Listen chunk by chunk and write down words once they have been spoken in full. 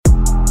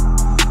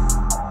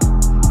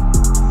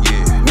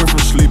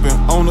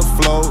on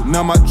the floor.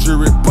 Now my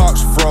jewelry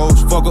box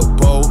froze. Fuck a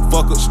bowl,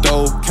 fuck a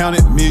stove.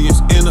 Counted millions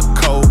in a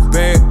cold.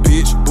 Bad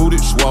bitch, booty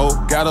swole.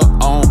 Got her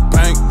on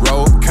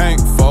bankroll. Can't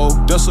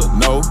fold, that's a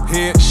no.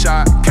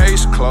 Headshot,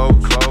 case closed.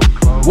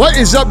 What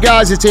is up,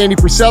 guys? It's Andy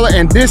Frisella,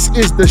 and this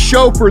is the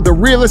show for the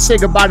realists. Say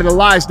goodbye to the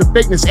lies, the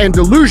fakeness, and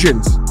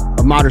delusions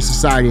of modern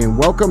society, and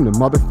welcome to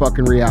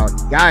motherfucking reality.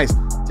 Guys,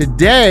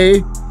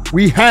 today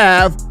we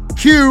have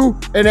Q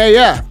and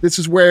AF. This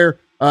is where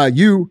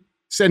you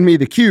send me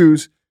the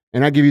Qs,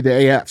 and I give you the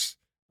AFs,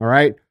 all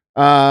right?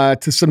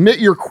 To submit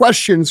your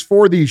questions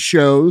for these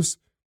shows,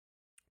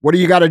 what do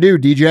you got to do,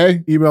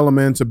 DJ? Email them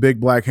in to Big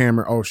Black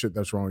Hammer. Oh, shit,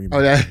 that's wrong email.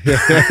 Oh, yeah.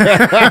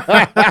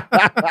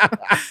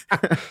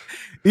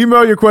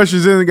 Email your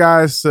questions in,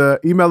 guys.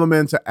 Email them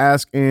in to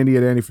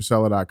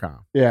askandy@andyfrisella.com.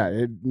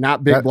 Yeah,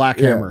 not Big Black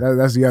Hammer. Yeah,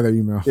 that's the other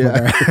email.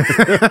 Yeah.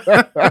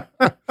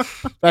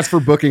 That's for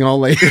booking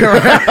only.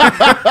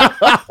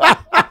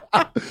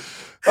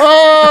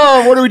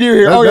 Oh, what do we do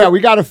here? Oh, yeah, we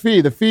got a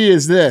fee. The fee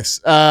is this.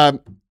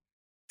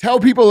 Tell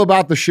people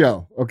about the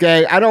show,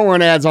 okay? I don't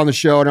run ads on the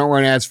show. I don't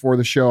run ads for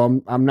the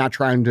show. I'm not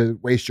trying to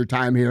waste your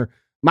time here.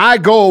 My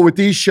goal with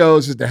these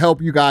shows is to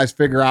help you guys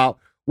figure out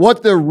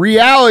what the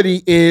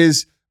reality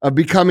is of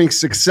becoming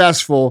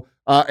successful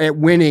at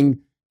winning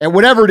at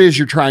whatever it is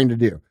you're trying to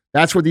do.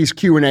 That's what these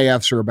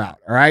Q&AFs are about,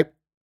 all right?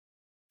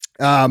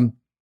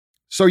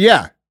 So,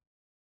 yeah.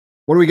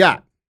 What do we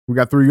got? We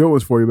got 3 good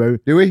ones for you, baby.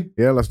 Do we?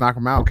 Yeah, let's knock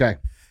them out. Okay.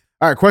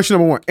 All right, question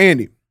number 1.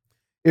 Andy,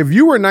 if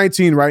you were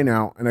 19 right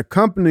now and a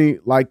company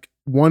like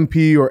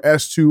 1P or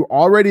S2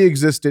 already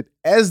existed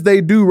as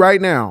they do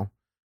right now,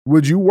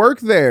 would you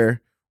work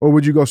there or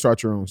would you go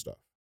start your own stuff?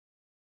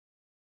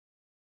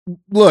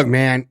 Look,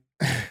 man,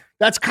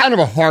 that's kind of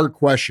a hard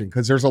question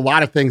because there's a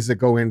lot of things that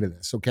go into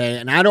this, okay?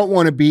 And I don't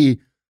want to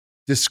be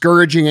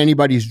discouraging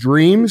anybody's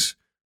dreams,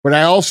 but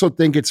I also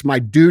think it's my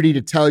duty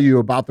to tell you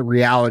about the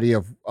reality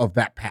of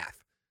that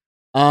path.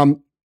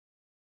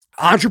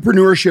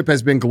 Entrepreneurship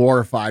has been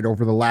glorified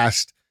over the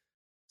last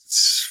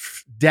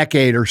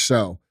decade or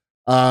so.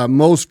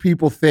 Most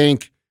people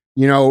think,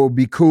 it would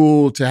be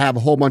cool to have a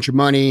whole bunch of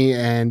money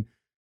and,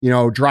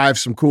 drive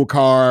some cool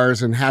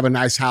cars and have a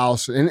nice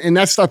house. And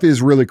that stuff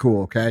is really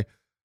cool, okay?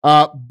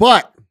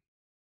 But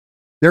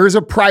there is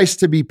a price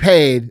to be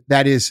paid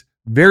that is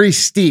very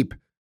steep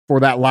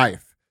for that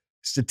life.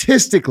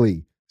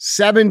 Statistically,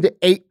 7 to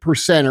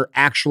 8% are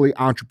actually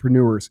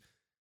entrepreneurs.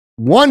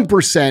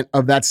 1%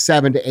 of that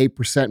 7 to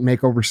 8%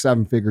 make over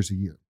 7 figures a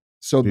year.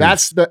 So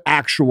that's the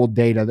actual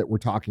data that we're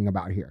talking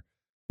about here.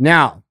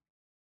 Now,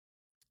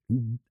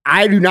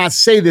 I do not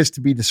say this to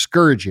be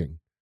discouraging.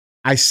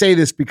 I say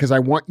this because I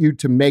want you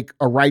to make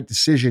a right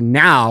decision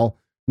now,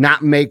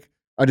 not make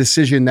a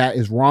decision that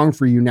is wrong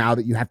for you now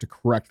that you have to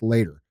correct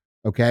later.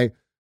 Okay.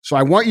 So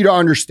I want you to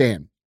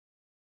understand,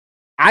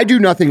 I do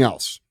nothing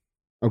else.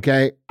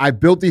 Okay. I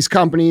built these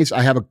companies.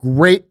 I have a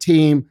great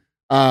team.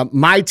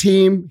 My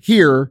team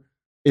here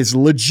is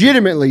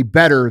legitimately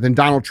better than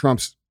Donald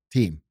Trump's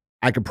team.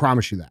 I can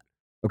promise you that.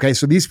 Okay.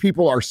 So these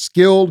people are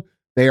skilled.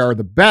 They are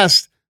the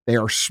best. They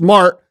are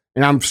smart.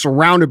 And I'm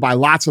surrounded by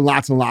lots and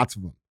lots and lots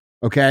of them.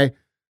 Okay.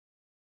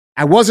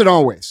 I wasn't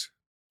always.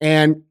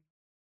 And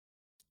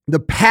the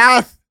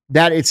path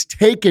that it's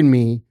taken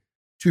me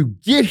to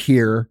get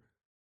here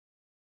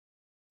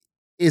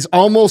is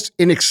almost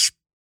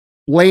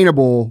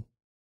inexplainable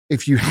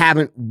if you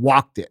haven't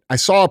walked it. I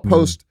saw a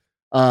post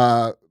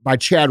by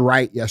Chad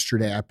Wright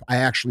yesterday. I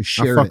actually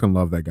shared it. I fucking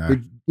love that guy.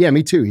 Yeah,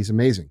 me too. He's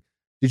amazing.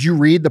 Did you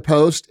read the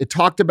post? It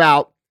talked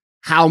about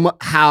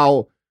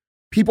how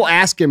people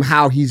ask him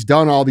how he's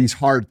done all these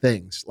hard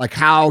things, like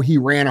how he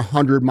ran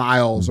 100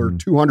 miles or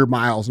 200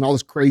 miles and all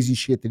this crazy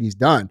shit that he's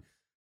done.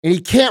 And he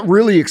can't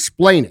really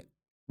explain it,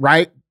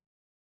 right?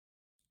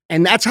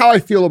 And that's how I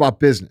feel about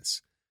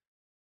business.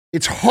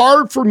 It's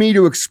hard for me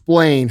to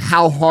explain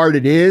how hard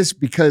it is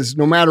because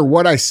no matter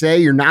what I say,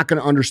 you're not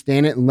going to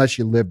understand it unless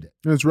you lived it.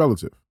 It's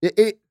relative.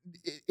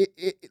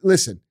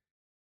 Listen,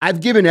 I've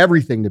given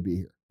everything to be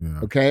here. Yeah.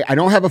 Okay. I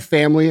don't have a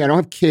family. I don't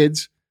have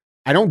kids.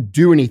 I don't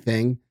do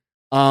anything.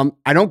 I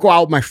don't go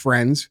out with my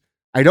friends.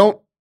 I don't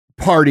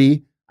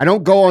party. I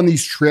don't go on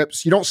these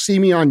trips. You don't see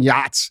me on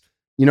yachts.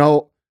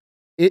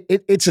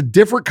 It's a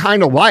different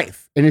kind of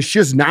life and it's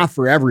just not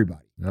for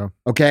everybody. Yeah.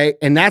 Okay.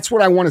 And that's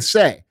what I want to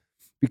say,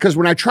 because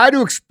when I try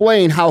to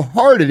explain how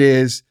hard it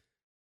is,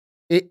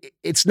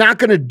 it's not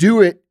going to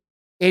do it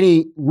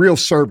any real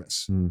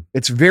service.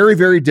 It's very,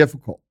 very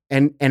difficult.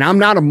 And I'm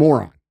not a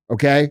moron.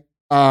 Okay.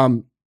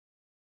 So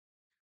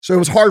it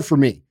was hard for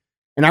me.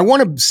 And I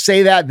want to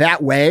say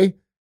that way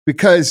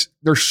because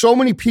there's so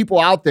many people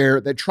out there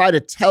that try to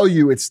tell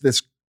you it's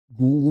this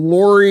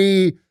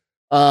glory,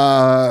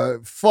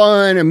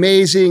 fun,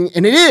 amazing.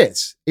 And it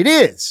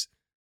is,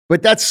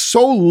 but that's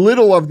so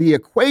little of the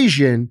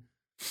equation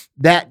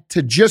that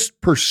to just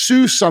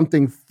pursue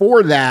something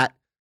for that,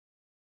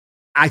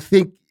 I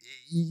think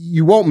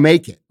you won't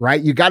make it,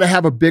 right? You got to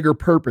have a bigger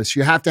purpose.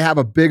 You have to have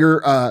a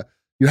bigger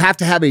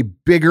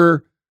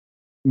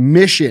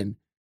mission.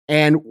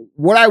 And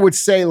what I would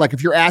say, like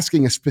if you're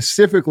asking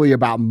specifically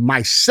about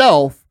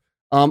myself,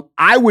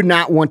 I would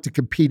not want to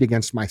compete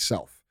against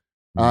myself.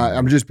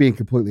 I'm just being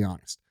completely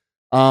honest.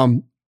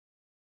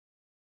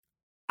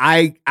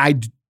 I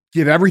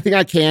give everything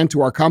I can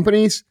to our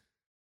companies.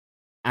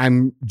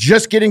 I'm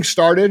just getting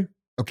started.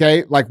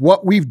 Okay. Like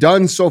what we've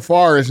done so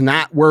far is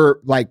not where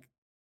like,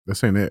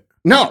 this ain't it.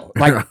 no,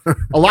 like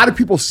a lot of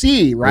people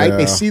see, right? Yeah.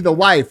 They see the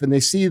life and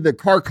they see the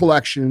car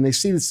collection and they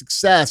see the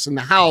success and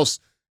the house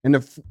and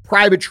the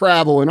private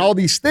travel and all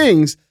these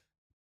things.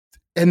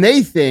 And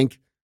they think,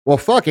 well,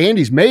 fuck,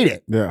 Andy's made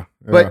it. Yeah.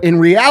 But in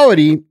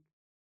reality,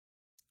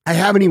 I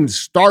haven't even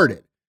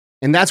started.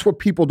 And that's what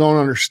people don't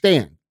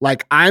understand.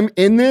 Like I'm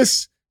in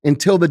this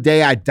until the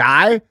day I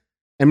die.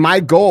 And my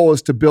goal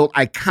is to build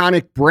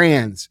iconic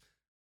brands,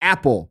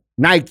 Apple,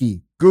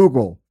 Nike,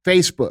 Google,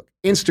 Facebook,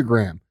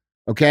 Instagram,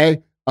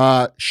 okay?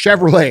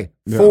 Chevrolet,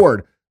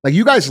 Ford. Like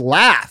you guys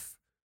laugh,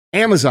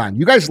 Amazon.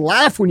 You guys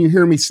laugh when you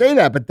hear me say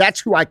that, but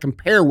that's who I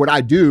compare what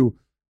I do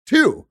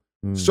to.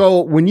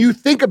 So when you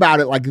think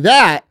about it like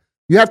that,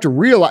 you have to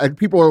realize,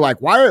 people are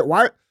like,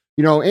 why,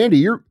 Andy,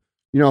 you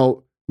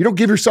don't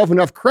give yourself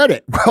enough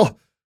credit. Well,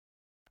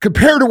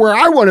 compared to where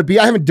I want to be,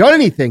 I haven't done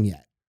anything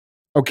yet.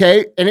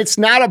 Okay. And it's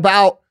not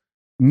about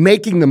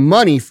making the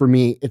money for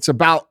me. It's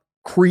about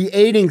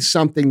creating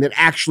something that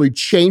actually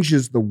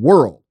changes the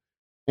world.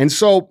 And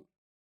so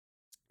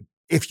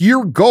if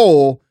your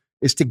goal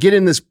is to get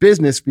in this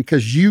business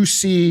because you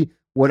see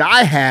what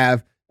I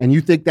have and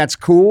you think that's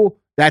cool,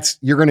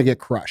 you're going to get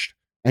crushed.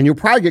 And you'll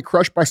probably get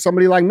crushed by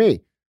somebody like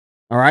me.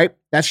 All right.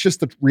 That's just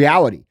the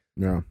reality.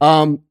 Yeah.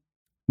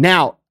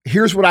 Now,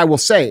 here's what I will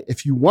say.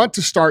 If you want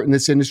to start in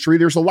this industry,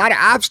 there's a lot of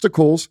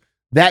obstacles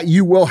that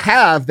you will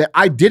have that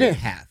I didn't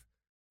have.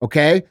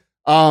 Okay.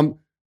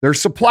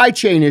 There's supply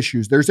chain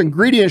issues. There's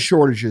ingredient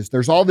shortages.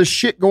 There's all this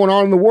shit going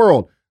on in the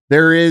world.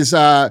 There is,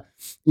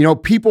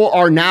 people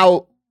are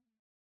now,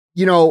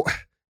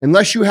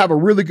 unless you have a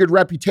really good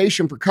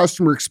reputation for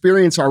customer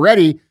experience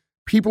already,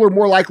 people are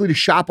more likely to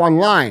shop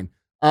online.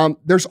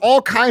 There's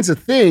all kinds of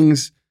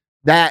things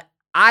that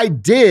I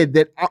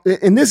did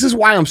and this is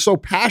why I'm so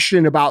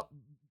passionate about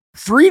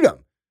freedom.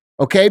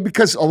 Okay.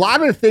 Because a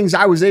lot of the things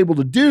I was able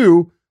to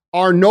do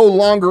are no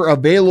longer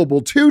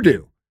available to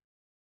do.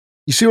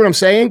 You see what I'm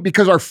saying?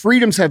 Because our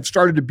freedoms have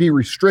started to be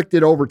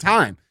restricted over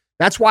time.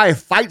 That's why I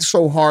fight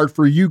so hard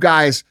for you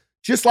guys,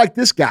 just like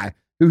this guy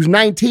who's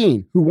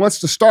 19, who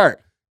wants to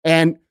start.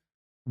 And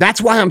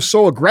that's why I'm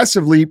so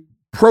aggressively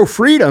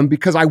pro-freedom,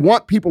 because I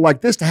want people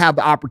like this to have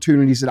the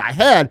opportunities that I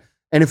had.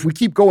 And if we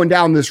keep going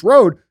down this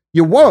road,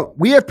 you won't.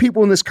 We have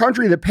people in this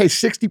country that pay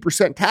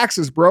 60%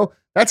 taxes, bro.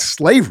 That's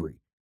slavery.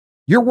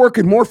 You're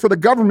working more for the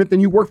government than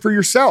you work for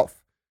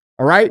yourself.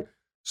 All right?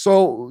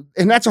 So,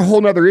 and that's a whole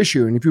nother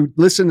issue. And if you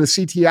listen to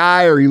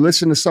CTI or you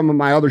listen to some of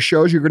my other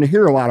shows, you're going to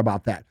hear a lot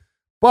about that.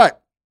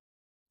 But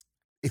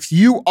if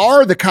you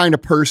are the kind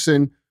of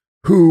person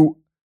who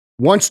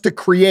wants to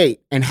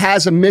create and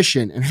has a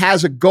mission and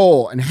has a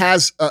goal and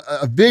has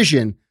a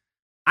vision,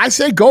 I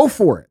say go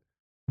for it.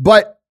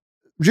 But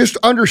just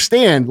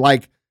understand,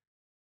 like,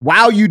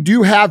 while you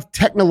do have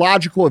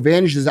technological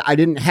advantages that I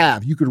didn't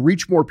have, you could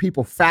reach more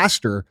people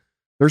faster.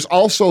 There's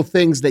also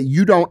things that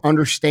you don't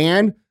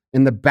understand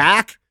in the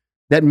back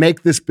that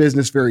make this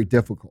business very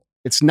difficult.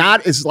 It's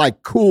not as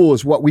like cool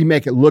as what we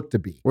make it look to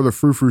be. Or the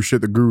frou-frou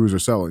shit the gurus are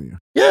selling you.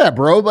 Yeah,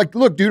 bro. Like,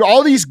 look, dude,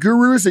 all these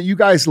gurus that you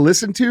guys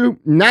listen to,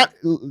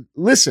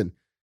 listen,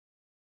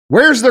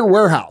 where's their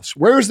warehouse?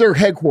 Where's their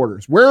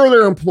headquarters? Where are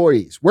their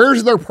employees?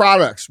 Where's their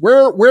products?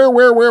 Where?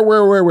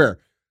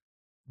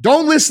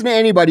 Don't listen to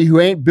anybody who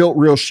ain't built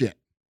real shit.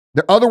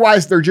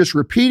 Otherwise, they're just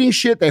repeating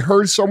shit they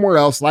heard somewhere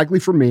else, likely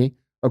from me,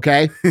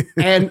 okay?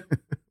 And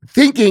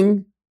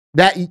thinking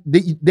that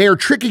they're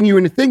tricking you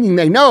into thinking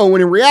they know, when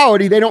in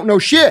reality, they don't know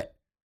shit.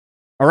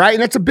 All right?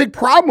 And that's a big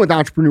problem with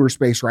entrepreneur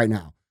space right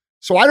now.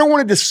 So I don't want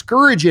to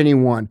discourage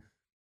anyone.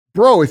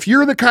 Bro, if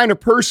you're the kind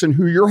of person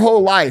who your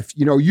whole life,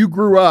 you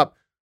grew up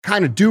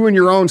kind of doing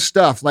your own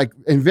stuff, like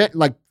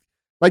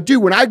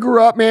dude, when I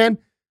grew up, man,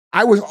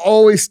 I was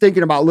always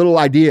thinking about little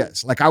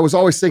ideas. Like I was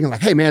always thinking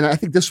like, hey man, I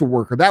think this will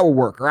work or that will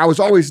work. Or I was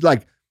always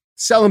like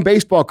selling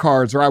baseball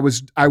cards, or I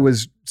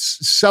was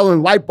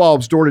selling light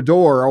bulbs door to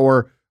door,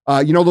 or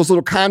those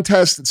little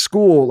contests at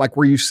school, like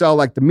where you sell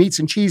like the meats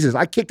and cheeses.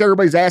 I kicked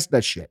everybody's ass at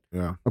that shit.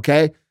 Yeah.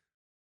 Okay.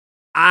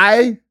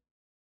 I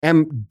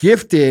am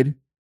gifted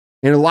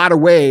in a lot of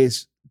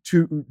ways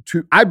to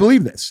I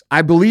believe this.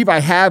 I believe I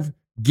have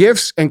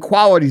gifts and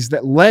qualities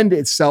that lend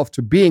itself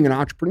to being an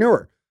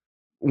entrepreneur.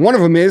 One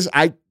of them is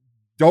I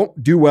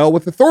don't do well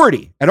with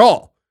authority at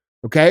all.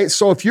 Okay.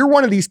 So if you're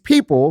one of these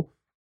people,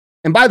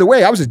 and by the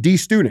way, I was a D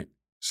student.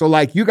 So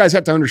like you guys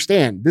have to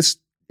understand this.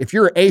 If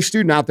you're an A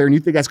student out there and you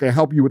think that's going to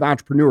help you with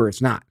entrepreneur,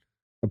 it's not.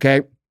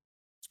 Okay.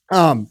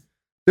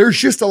 There's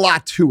just a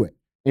lot to it.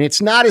 And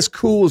it's not as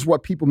cool as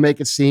what people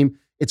make it seem.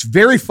 It's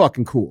very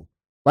fucking cool.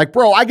 Like,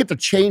 bro, I get to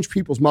change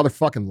people's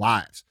motherfucking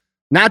lives.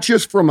 Not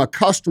just from a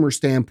customer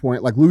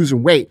standpoint, like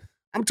losing weight.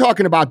 I'm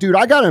talking about, dude,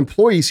 I got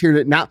employees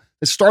here that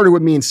started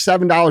with me in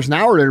 $7 an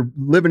hour. They're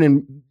living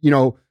in,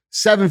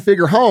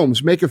 7-figure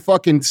homes, making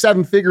fucking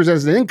 7 figures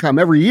as an income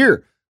every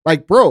year.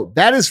 Like, bro,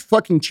 that is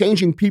fucking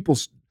changing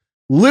people's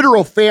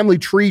literal family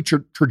tree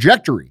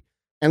trajectory.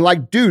 And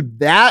like, dude,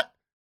 that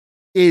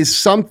is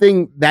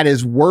something that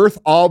is worth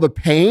all the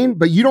pain,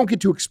 but you don't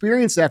get to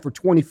experience that for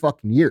 20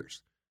 fucking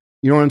years.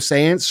 You know what I'm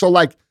saying? So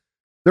like,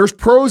 there's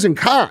pros and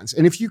cons.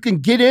 And if you can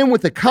get in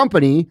with a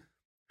company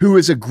who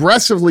is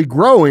aggressively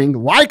growing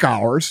like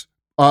ours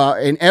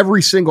in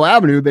every single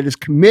avenue, that is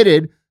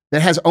committed,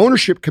 that has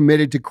ownership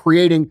committed to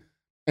creating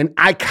an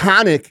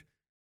iconic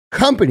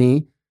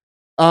company,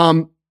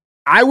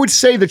 I would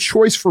say the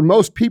choice for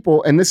most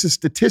people, and this is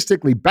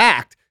statistically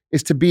backed,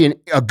 is to be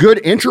a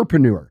good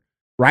entrepreneur,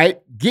 right?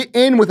 Get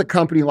in with a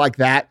company like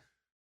that,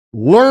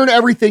 learn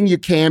everything you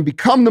can,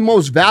 become the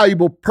most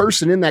valuable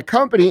person in that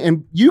company,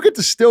 and you get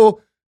to still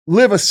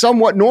live a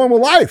somewhat normal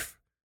life.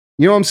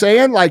 You know what I'm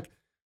saying? Like,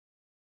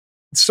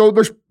 so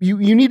there's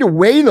you need to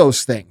weigh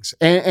those things.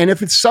 And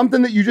if it's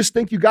something that you just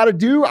think you got to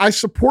do, I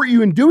support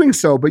you in doing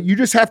so, but you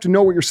just have to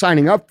know what you're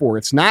signing up for.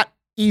 It's not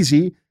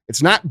easy.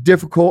 It's not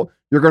difficult.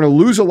 You're going to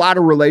lose a lot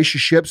of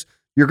relationships.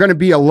 You're going to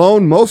be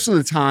alone most of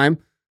the time.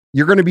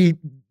 You're going to be,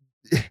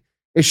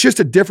 it's just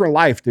a different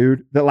life,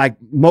 dude, that like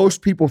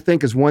most people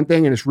think is one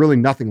thing and it's really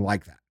nothing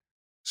like that.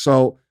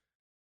 So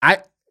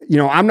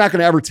I'm not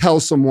going to ever tell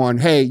someone,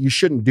 hey, you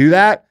shouldn't do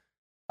that.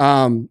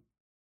 And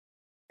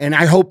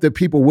I hope that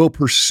people will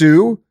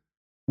pursue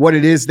what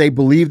it is they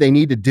believe they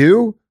need to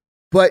do.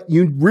 But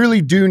you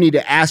really do need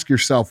to ask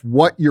yourself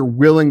what you're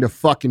willing to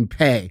fucking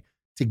pay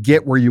to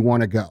get where you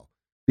want to go.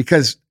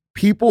 Because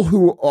people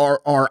who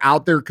are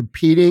out there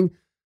competing,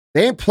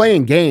 they ain't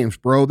playing games,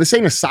 bro. This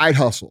ain't a side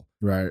hustle.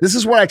 Right. This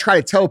is what I try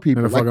to tell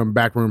people. And a fucking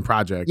backroom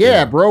project.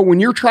 Yeah, bro.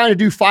 When you're trying to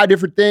do 5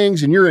 different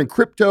things and you're in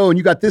crypto and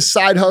you got this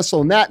side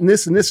hustle and that and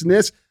this and this and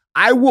this,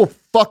 I will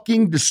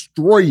fucking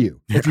destroy you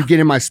if you get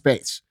in my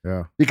space.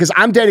 Yeah. Because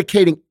I'm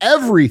dedicating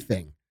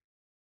everything.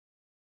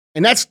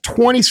 And that's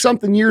 20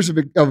 something years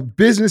of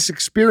business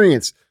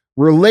experience,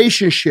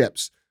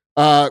 relationships,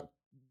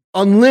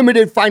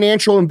 unlimited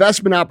financial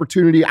investment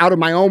opportunity out of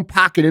my own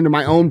pocket into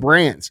my own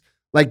brands.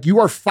 Like, you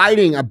are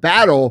fighting a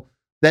battle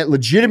that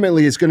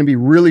legitimately is going to be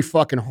really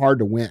fucking hard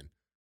to win.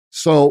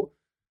 So,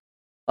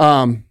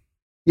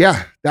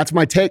 yeah, that's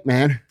my take,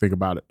 man. Think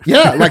about it.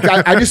 Yeah, like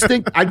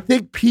I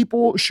think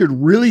people should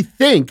really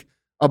think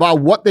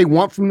about what they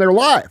want from their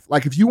life.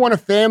 Like, if you want a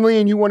family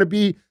and you want to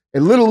be a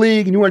little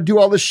league and you want to do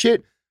all this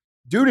shit,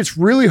 dude, it's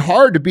really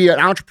hard to be an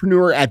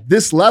entrepreneur at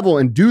this level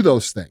and do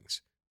those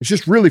things. It's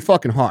just really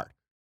fucking hard.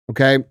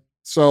 Okay.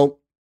 So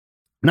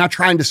I'm not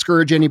trying to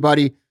discourage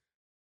anybody.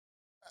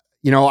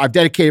 You know, I've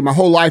dedicated my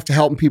whole life to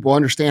helping people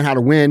understand how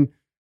to win.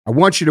 I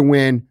want you to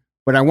win,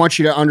 but I want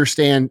you to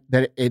understand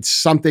that it's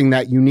something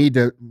that you need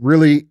to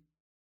really,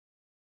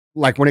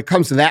 like, when it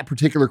comes to that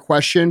particular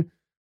question,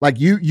 like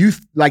you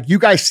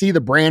guys see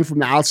the brand from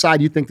the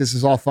outside, you think this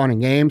is all fun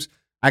and games.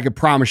 I can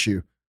promise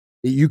you,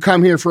 you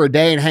come here for a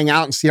day and hang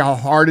out and see how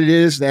hard it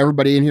is that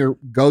everybody in here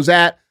goes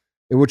at,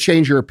 it will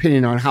change your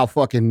opinion on how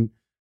fucking,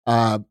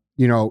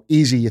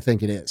 easy you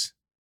think it is.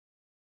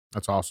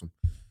 That's awesome.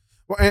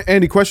 Well,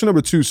 Andy, question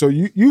number 2. So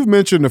you've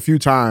mentioned a few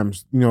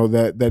times,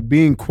 that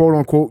being quote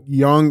unquote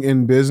young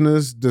in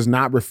business does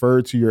not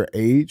refer to your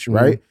age,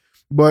 right?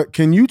 Mm-hmm. But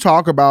can you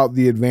talk about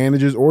the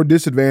advantages or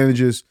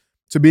disadvantages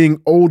to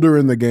being older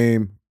in the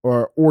game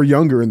or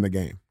younger in the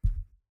game?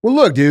 Well,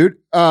 look, dude,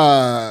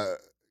 does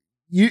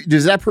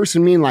that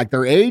person mean like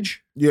their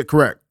age? Yeah,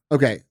 correct.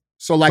 Okay.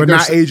 So like, but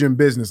not age in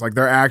business, like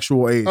their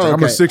actual age. Oh, like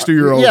I'm a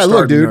 60-year-old. Yeah,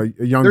 look, dude,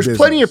 a young there's business.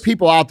 plenty of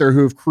people out there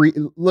who have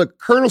look,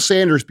 Colonel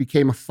Sanders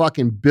became a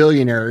fucking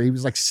billionaire. He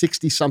was like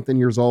 60 something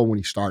years old when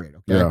he started.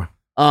 Okay. Yeah.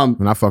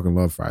 And I fucking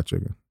love fried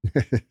chicken.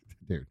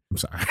 Dude, I'm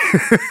sorry.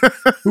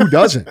 Who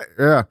doesn't?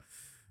 Yeah.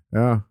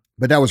 Yeah.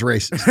 But that was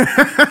racist.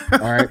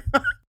 All right.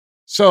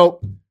 So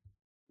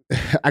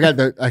I got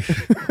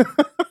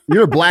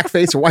you're a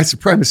blackface of white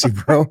supremacy,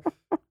 bro.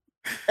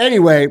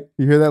 Anyway.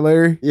 You hear that,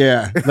 Larry?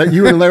 Yeah.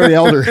 You and Larry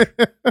Elder.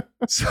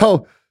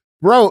 So,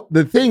 bro,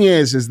 the thing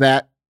is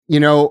that,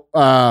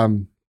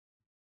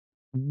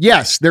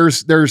 yes,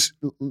 there's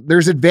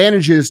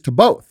advantages to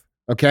both.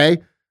 Okay.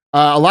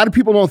 A lot of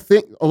people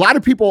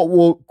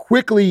will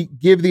quickly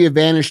give the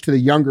advantage to the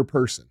younger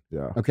person.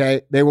 Yeah.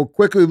 Okay. They will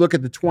quickly look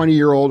at the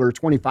 20-year-old or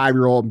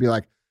 25-year-old and be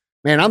like,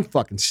 man, I'm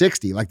fucking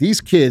 60. Like,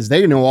 these kids,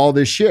 they know all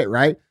this shit.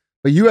 Right.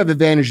 But you have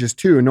advantages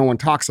too, and no one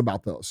talks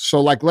about those. So,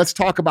 like, let's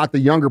talk about the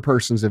younger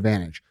person's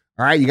advantage.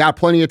 All right, you got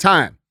plenty of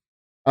time.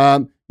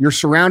 You're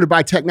surrounded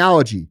by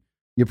technology.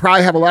 You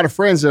probably have a lot of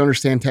friends that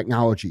understand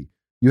technology.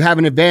 You have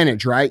an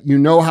advantage, right? You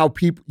know how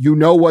people, you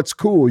know what's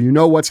cool, you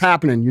know what's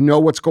happening, you know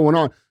what's going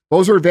on.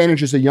 Those are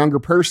advantages a younger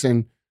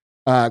person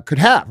could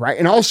have, right?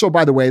 And also,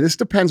 by the way, this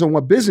depends on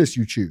what business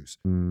you choose.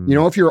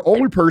 If you're an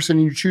older person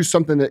and you choose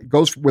something that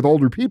goes with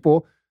older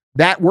people,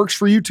 that works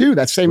for you too.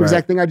 That same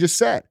exact thing I just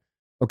said.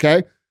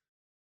 Okay.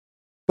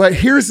 But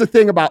here's the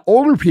thing about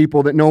older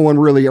people that no one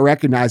really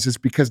recognizes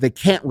because they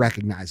can't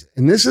recognize it.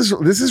 And this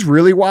is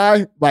really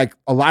why, like,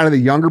 a lot of the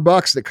younger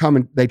bucks that come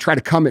and they try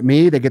to come at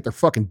me, they get their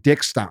fucking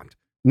dick stomped.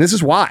 And this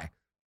is why.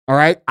 All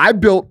right. I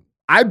built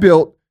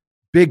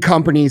big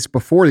companies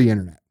before the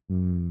internet.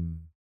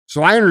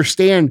 So I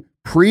understand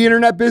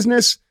pre-internet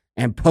business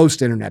and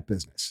post-internet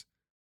business.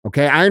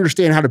 Okay. I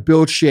understand how to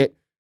build shit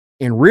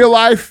in real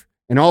life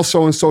and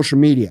also in social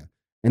media.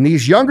 And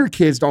these younger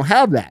kids don't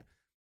have that.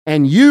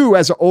 And you,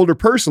 as an older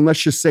person,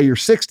 let's just say you're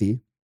 60,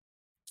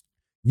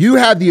 you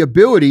have the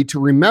ability to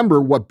remember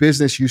what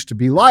business used to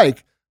be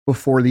like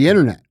before the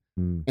internet.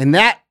 And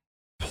that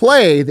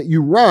play that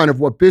you run of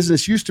what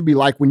business used to be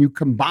like when you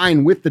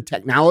combine with the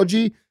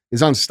technology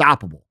is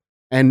unstoppable.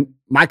 And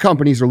my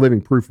companies are living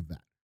proof of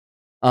that.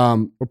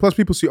 Well, plus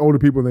people see older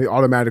people and they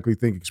automatically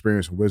think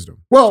experience and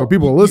wisdom. Well, so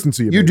people will listen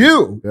to you. You maybe.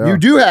 do. Yeah. You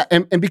do have,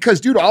 and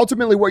because, dude,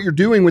 ultimately what you're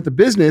doing with the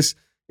business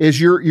is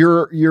you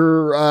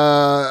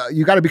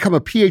got to become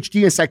a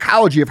PhD in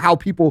psychology of how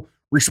people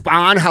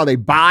respond, how they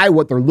buy,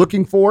 what they're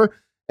looking for.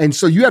 And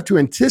so you have to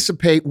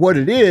anticipate what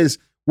it is,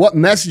 what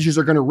messages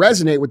are going to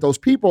resonate with those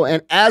people.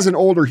 And as an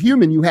older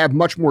human, you have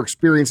much more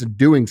experience in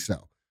doing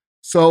so.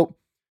 So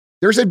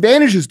there's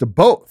advantages to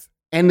both.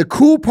 And the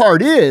cool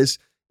part is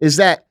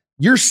that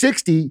you're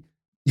 60.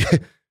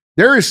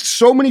 There is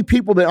so many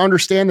people that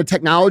understand the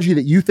technology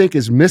that you think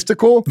is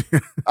mystical,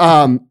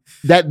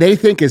 that they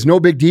think is no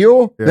big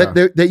deal,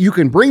 that you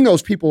can bring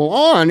those people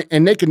on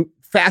and they can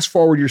fast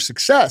forward your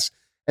success.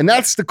 And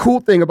that's the cool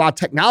thing about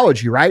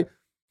technology, right?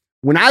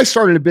 When I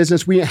started a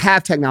business, we didn't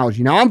have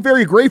technology. Now, I'm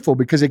very grateful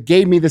because it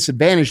gave me this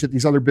advantage that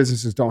these other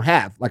businesses don't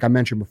have, like I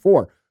mentioned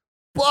before.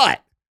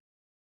 But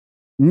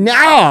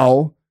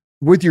now,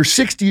 with your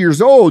 60 years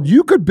old,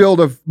 you could build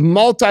a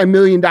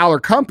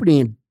multi-million-dollar company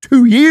in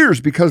 2 years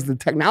because of the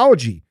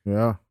technology.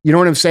 Yeah. You know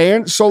what I'm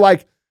saying? So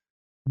like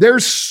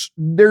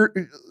the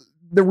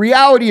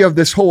reality of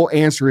this whole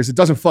answer is it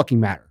doesn't fucking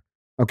matter.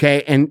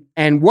 Okay.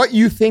 And what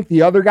you think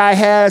the other guy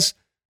has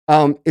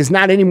is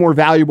not any more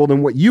valuable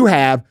than what you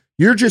have.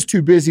 You're just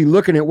too busy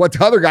looking at what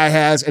the other guy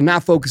has and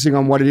not focusing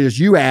on what it is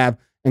you have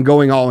and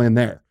going all in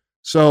there.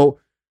 So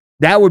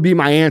that would be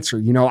my answer.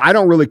 You know, I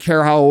don't really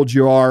care how old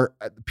you are.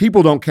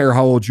 People don't care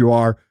how old you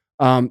are.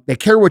 They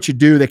care what you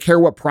do. They care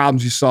what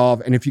problems you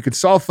solve. And if you can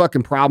solve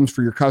fucking problems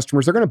for your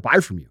customers, they're going to buy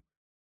from you.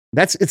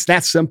 It's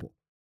that simple.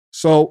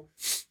 So,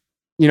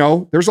 you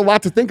know, there's a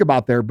lot to think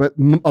about there, but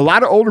a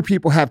lot of older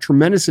people have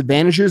tremendous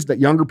advantages that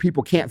younger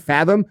people can't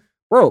fathom.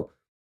 Bro,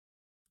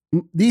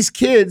 these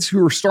kids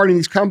who are starting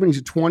these companies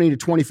at 20 to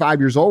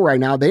 25 years old right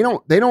now, they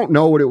don't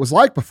know what it was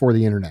like before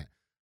the internet.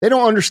 They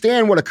don't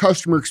understand what a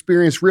customer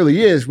experience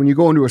really is when you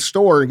go into a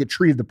store and get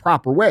treated the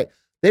proper way.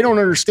 They don't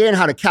understand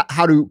how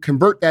to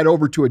convert that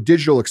over to a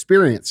digital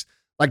experience.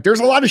 Like there's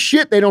a lot of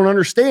shit they don't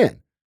understand.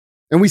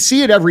 And we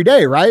see it every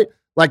day, right?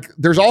 Like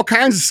there's all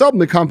kinds of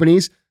supplement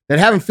companies that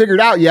haven't figured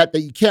out yet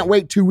that you can't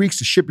wait 2 weeks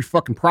to ship your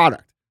fucking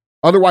product.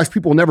 Otherwise,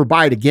 people will never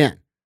buy it again.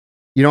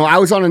 You know, I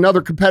was on another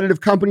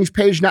competitive company's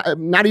page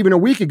not even a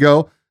week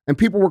ago, and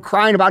people were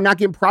crying about not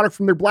getting product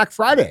from their Black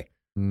Friday.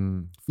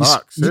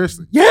 Fuck,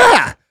 seriously.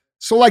 Yeah.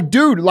 So like,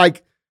 dude,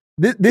 like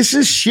this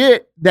is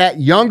shit that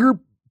younger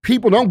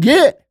people don't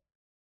get.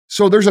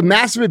 So there's a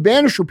massive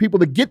advantage for people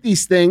to get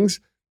these things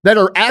that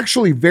are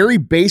actually very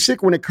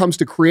basic when it comes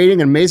to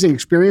creating an amazing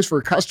experience for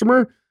a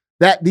customer,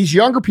 that these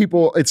younger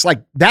people, it's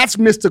like, that's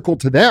mystical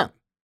to them.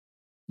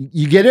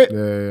 You get it?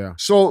 Yeah.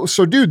 So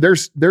dude,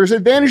 there's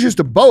advantages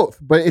to both.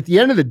 But at the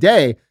end of the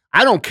day,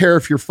 I don't care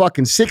if you're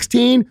fucking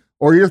 16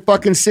 or you're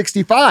fucking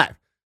 65.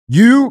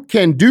 You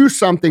can do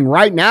something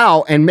right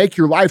now and make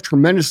your life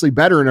tremendously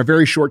better in a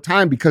very short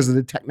time because of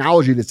the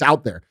technology that's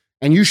out there.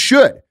 And you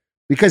should,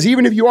 because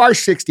even if you are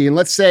 60 and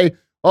let's say,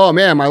 oh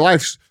man, my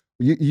life's,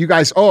 you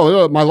guys,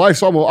 my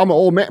life's almost, I'm an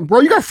old man. Bro,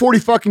 you got 40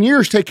 fucking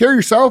years. Take care of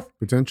yourself.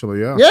 Potentially,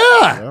 yeah.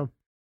 Yeah.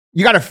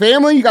 You got a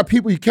family, you got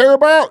people you care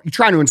about, you're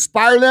trying to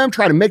inspire them,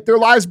 try to make their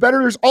lives better.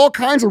 There's all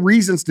kinds of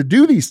reasons to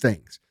do these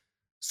things.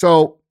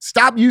 So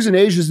stop using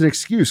age as an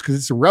excuse because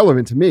it's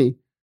irrelevant to me.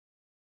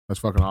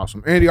 That's fucking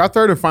awesome. Andy, our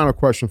third and final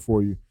question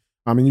for you.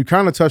 I mean, you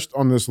kind of touched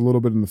on this a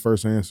little bit in the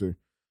first answer.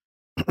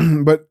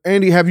 But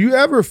Andy, have you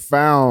ever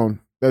found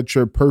that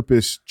your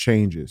purpose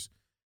changes?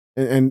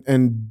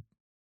 And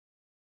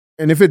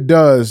if it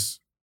does,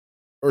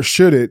 or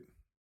should it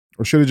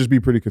just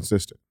be pretty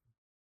consistent?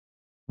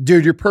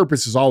 Dude, your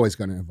purpose is always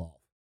going to evolve.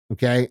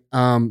 Okay.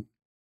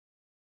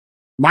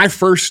 My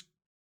first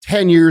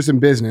 10 years in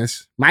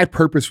business, my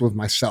purpose was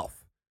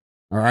myself.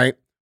 All right.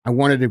 I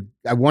wanted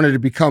to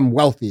become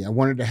wealthy. I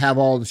wanted to have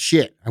all the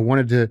shit. I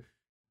wanted to,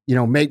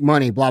 make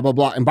money, blah, blah,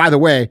 blah. And by the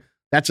way,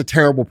 that's a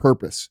terrible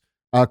purpose.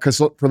 Cause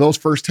for those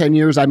first 10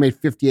 years, I made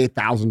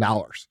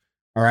 $58,000.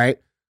 All right.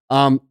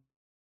 10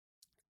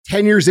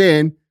 years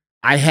in,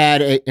 I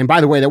had and by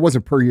the way, that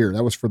wasn't per year.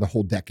 That was for the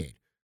whole decade.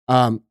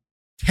 10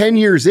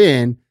 years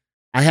in,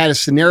 I had a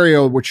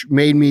scenario which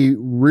made me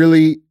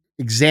really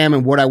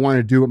examine what I wanted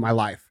to do with my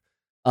life.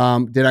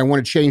 Did I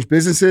want to change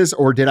businesses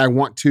or did I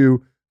want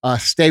to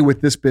stay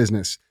with this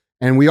business?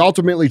 And we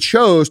ultimately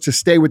chose to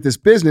stay with this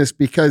business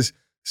because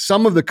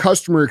some of the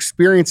customer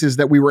experiences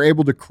that we were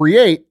able to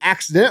create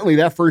accidentally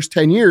that first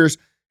 10 years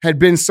had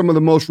been some of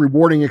the most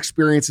rewarding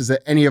experiences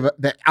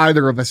that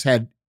either of us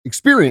had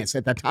experienced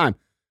at that time.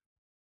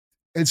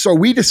 And so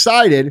we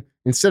decided,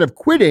 instead of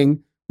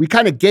quitting, we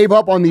kind of gave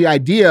up on the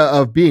idea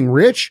of being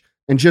rich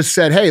and just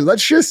said, hey,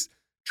 let's just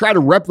try to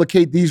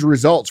replicate these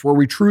results where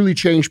we truly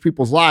change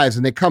people's lives.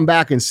 And they come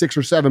back in 6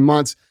 or 7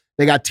 months,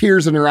 they got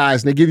tears in their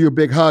eyes and they give you a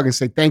big hug and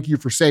say, thank you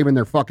for saving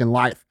their fucking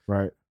life.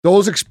 Right.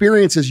 Those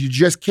experiences you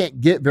just can't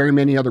get very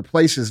many other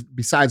places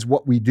besides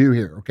what we do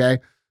here. Okay.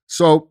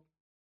 So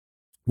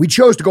we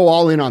chose to go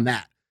all in on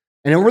that.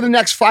 And over the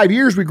next 5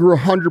 years, we grew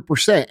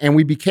 100% and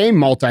we became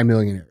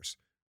multimillionaires.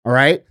 All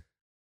right.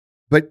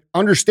 But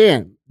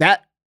understand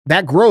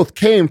that growth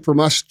came from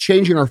us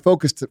changing our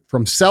focus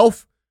from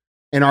self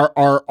and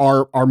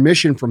our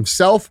mission from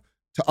self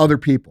to other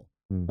people.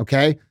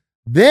 Okay.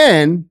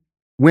 Then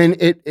when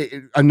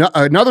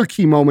another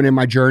key moment in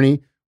my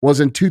journey was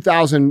in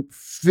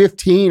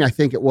 2015, I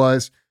think it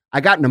was, I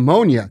got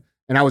pneumonia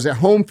and I was at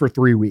home for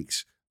 3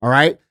 weeks. All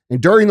right.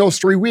 And during those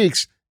 3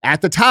 weeks,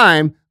 at the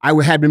time, I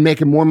had been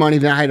making more money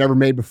than I had ever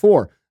made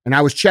before. And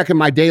I was checking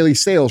my daily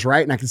sales,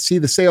 right? And I could see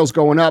the sales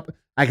going up.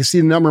 I could see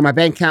the number of my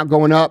bank account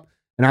going up.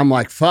 And I'm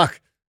like, fuck,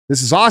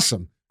 this is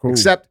awesome. Cool.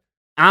 Except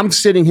I'm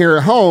sitting here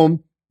at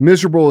home,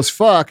 miserable as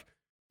fuck.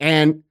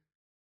 And,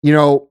 you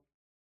know,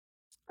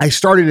 I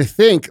started to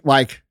think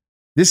like,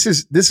 this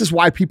is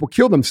why people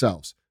kill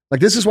themselves. Like,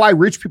 this is why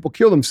rich people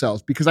kill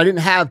themselves, because I didn't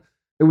have,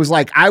 it was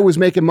like, I was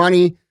making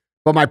money,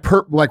 but my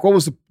like, what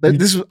was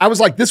I was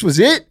like, this was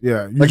it.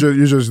 Yeah.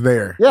 You're just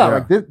there. Yeah.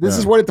 Like this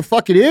is what the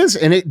fuck it is.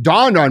 And it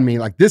dawned on me,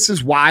 like, this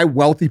is why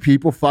wealthy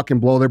people fucking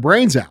blow their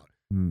brains out.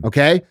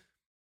 Okay.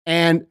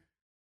 And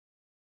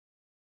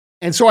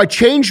so I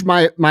changed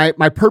my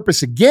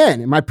purpose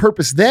again. And my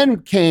purpose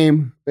then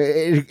came,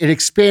 it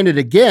expanded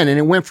again. And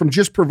it went from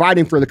just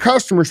providing for the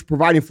customers to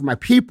providing for my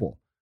people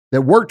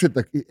that worked at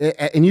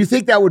and you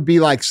think that would be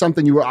like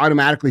something you would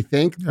automatically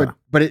think,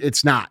 but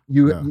it's not.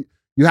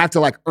 You have to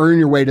like earn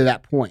your way to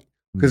that point.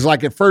 Because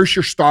like at first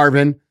you're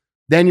starving,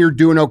 then you're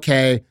doing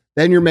okay,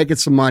 then you're making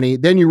some money,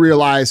 then you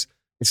realize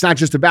it's not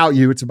just about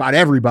you, it's about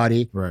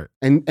everybody. Right.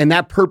 And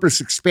that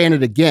purpose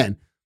expanded again.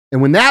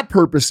 And when that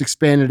purpose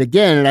expanded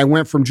again, and I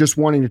went from just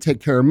wanting to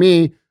take care of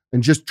me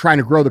and just trying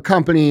to grow the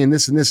company and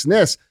this and this and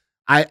this,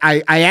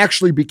 I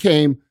actually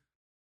became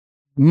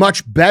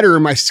much better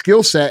in my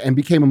skill set and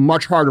became a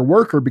much harder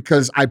worker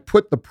because I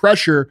put the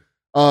pressure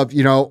of,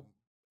 you know,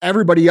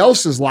 everybody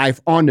else's life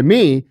onto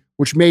me,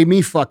 which made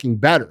me fucking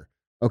better.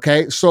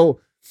 Okay. So,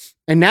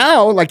 and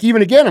now, like,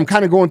 even again, I'm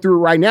kind of going through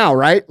it right now,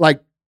 right?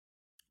 Like,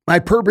 my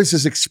purpose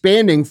is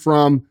expanding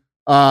from,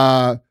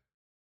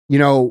 you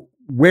know,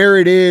 where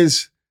it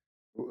is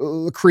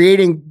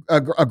creating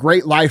a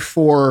great life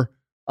for,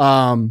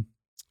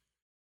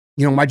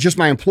 you know,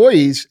 my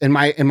employees and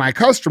my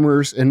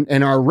customers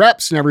and our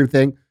reps and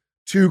everything,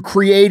 to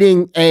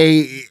creating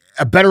a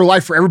better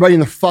life for everybody in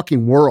the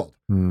fucking world.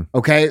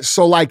 Okay.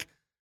 So like,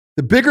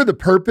 the bigger the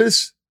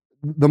purpose,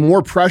 the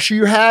more pressure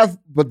you have,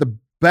 but the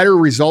better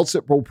results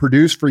it will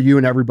produce for you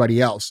and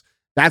everybody else.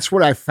 That's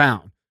what I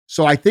found.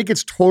 So I think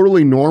it's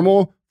totally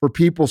normal for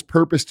people's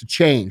purpose to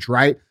change,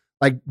 right?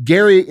 Like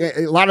Gary,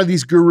 a lot of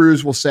these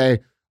gurus will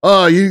say,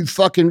 oh, you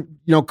fucking,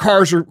 you know,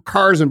 cars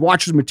and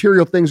watches,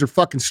 material things are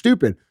fucking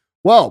stupid.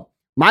 Well,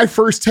 my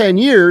first 10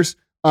 years,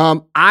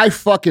 I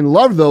fucking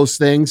love those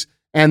things.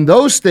 And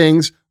those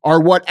things are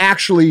what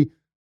actually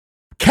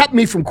kept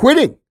me from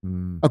quitting.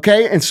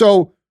 Okay. And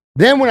so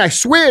then when I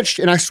switched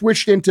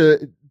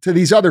into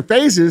these other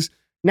phases,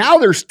 now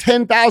there's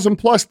 10,000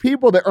 plus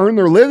people that earn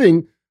their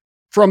living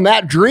from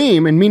that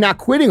dream and me not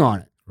quitting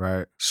on it.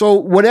 Right. So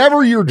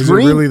whatever your dream,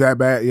 is it really that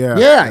bad? Yeah.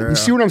 Yeah. You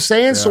see what I'm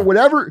saying? Yeah. So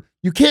whatever,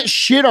 you can't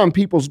shit on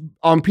people's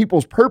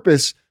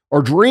purpose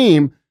or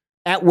dream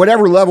at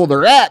whatever level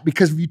they're at,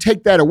 because if you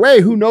take that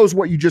away, who knows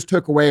what you just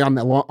took away on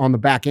the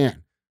back end,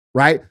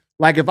 right?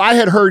 Like if I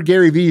had heard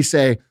Gary Vee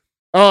say,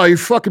 oh, your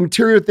fucking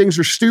material things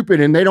are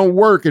stupid and they don't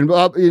work and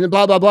blah,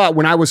 blah, blah,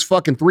 when I was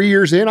fucking 3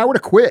 years in, I would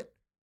have quit.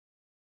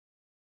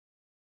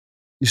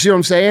 You see what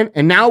I'm saying?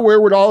 And now where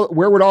would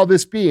all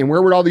this be? And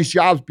where would all these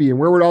jobs be? And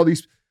where would all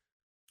these,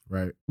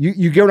 right?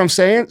 You get what I'm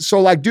saying? So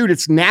like, dude,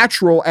 it's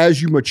natural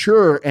as you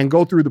mature and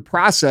go through the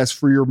process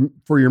for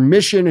your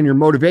mission and your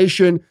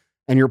motivation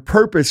and your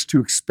purpose to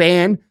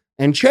expand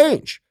and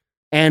change.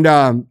 And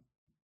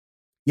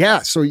yeah,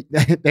 so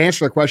the answer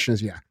to the question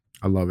is yeah.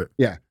 I love it.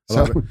 Yeah. I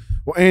love it.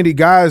 Well, Andy,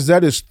 guys,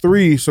 that is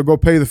 3. So go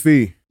pay the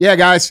fee. Yeah,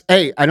 guys.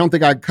 Hey, I don't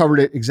think I covered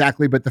it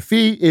exactly, but the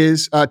fee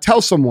is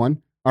tell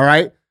someone. All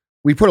right.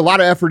 We put a lot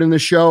of effort in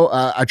this show.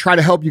 I try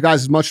to help you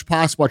guys as much as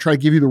possible. I try to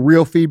give you the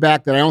real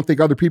feedback that I don't think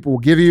other people will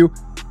give you.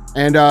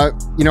 And,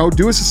 you know,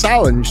 do us a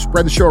solid and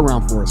spread the show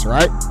around for us. All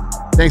right.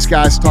 Thanks,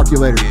 guys. Talk to you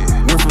later.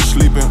 Yeah. Went from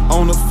sleeping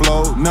on the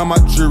floor. Now my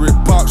jewelry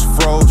box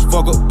froze.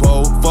 Fuck a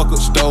bowl, fuck a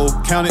stove.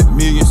 Counted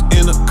millions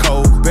in a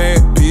cold. Bad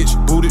bitch,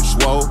 booty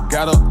swole.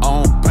 Got her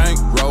on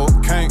bankroll.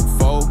 Can't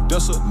fold.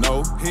 That's a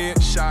no.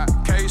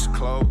 Headshot, case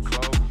closed.